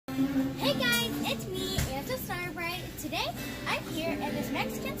today I'm here in this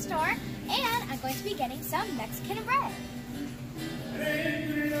Mexican store and I'm going to be getting some Mexican bread.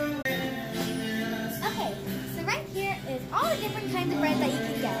 Okay, so right here is all the different kinds of bread that you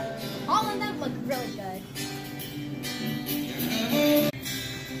can get. All of them look really good. Okay,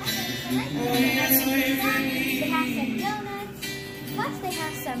 so right here they have some donuts, plus they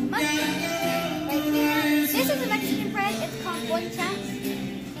have some mushrooms. Right here, this is a Mexican bread, it's called bonchas.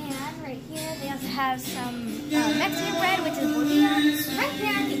 Right here, they also have some Mexican bread, which is bolillo. Right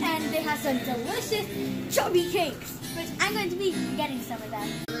here at the end, they have some delicious chubby cakes, which I'm going to be getting some of them.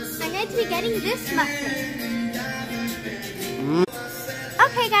 I'm going to be getting this muffin.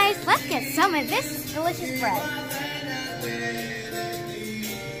 Okay guys, let's get some of this delicious bread.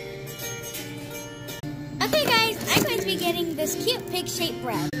 Okay guys, I'm going to be getting this cute pig-shaped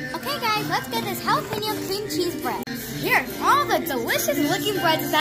bread. Okay guys, let's get this jalapeno cream cheese bread. Here are all the delicious looking breads that